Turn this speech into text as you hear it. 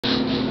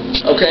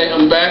Okay,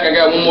 I'm back. I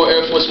got one more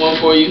Air Force One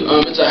for you.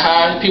 It's a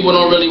high. People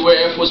don't really wear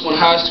Air Force One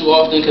highs too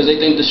often because they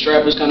think the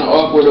strap is kind of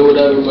awkward or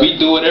whatever. But we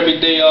do it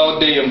every day, all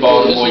day in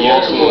Baltimore.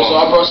 So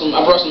I brought some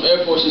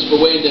Air Forces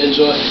for Wade to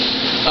enjoy.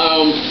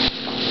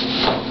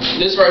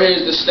 This right here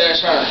is the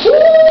Stash High.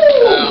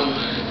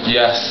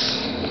 Yes.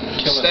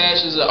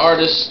 Stash is an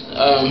artist.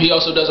 He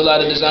also does a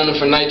lot of designing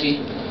for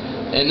Nike.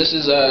 And this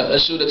is a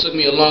shoe that took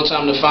me a long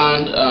time to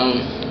find.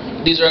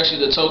 These are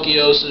actually the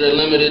Tokyos, so they're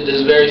limited.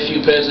 There's very few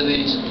pairs of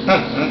these.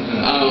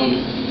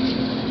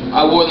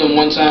 I wore them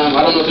one time.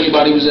 I don't know if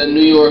anybody was at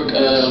New York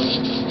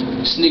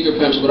sneaker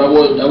pimps, but I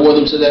wore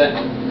them to that.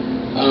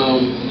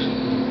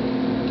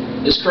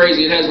 It's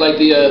crazy. It has like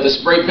the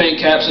spray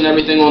paint caps and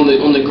everything on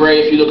the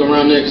gray. If you look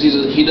around there, because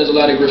he does a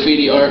lot of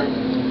graffiti art.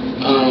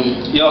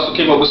 He also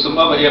came up with some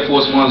other Air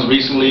Force Ones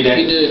recently that,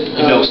 he did.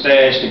 You know,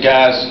 Stash, the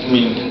guys, I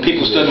mean,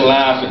 people stood in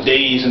line for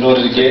days in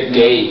order to get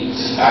days.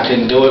 I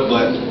couldn't do it,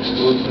 but...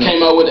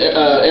 Came out with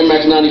Air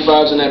Max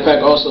 95s in that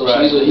pack also.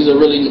 Right. So he's a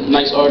really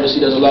nice artist.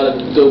 He does a lot of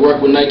good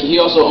work with Nike.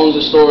 He also owns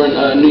a store in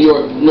New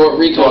York, North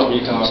Recon.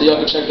 So y'all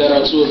can check that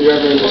out too if you're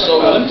ever in the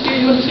store. Let me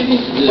see.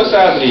 Yeah. What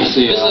size are these?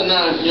 This is a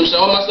 9. You know what I'm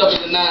saying? All my stuff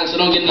is a 9,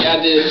 so don't get any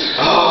ideas.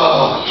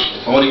 Oh,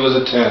 if only it was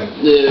a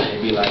 10. Yeah.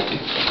 It'd be like...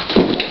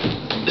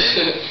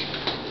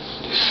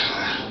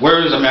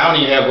 Words, I mean, I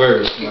don't even have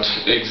words.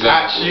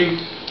 Exactly.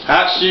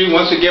 Hot shoe.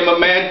 Once again, my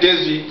man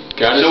Dizzy.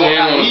 Got his showing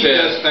hand how on he the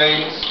does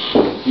things.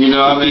 You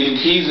know what I mean?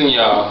 Teasing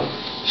y'all.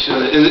 Sure.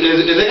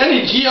 Is there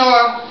any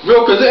GR,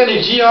 real quick, is there any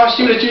GR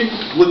shoe that you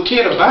would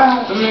care to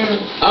buy? I mean...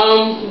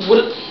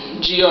 What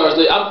GRs?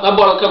 I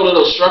bought a couple of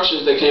those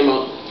structures that came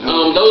out.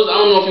 Those, I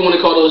don't know if you want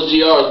to call those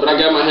GRs, but I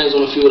got my hands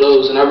on a few of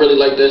those, and I really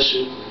like that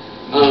shoe.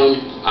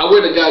 I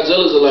wear the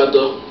Godzillas a lot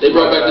though. They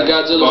brought back the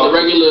Godzillas,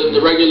 the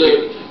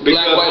regular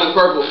black, white, and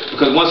purple.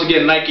 Because once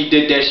again, Nike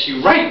did that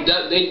shoe right.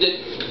 They did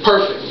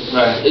perfect.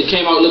 Right. It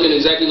came out looking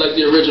exactly like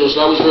the original,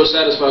 so I was real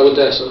satisfied with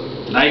that. So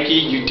Nike,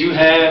 you do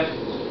have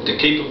the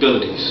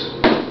capabilities.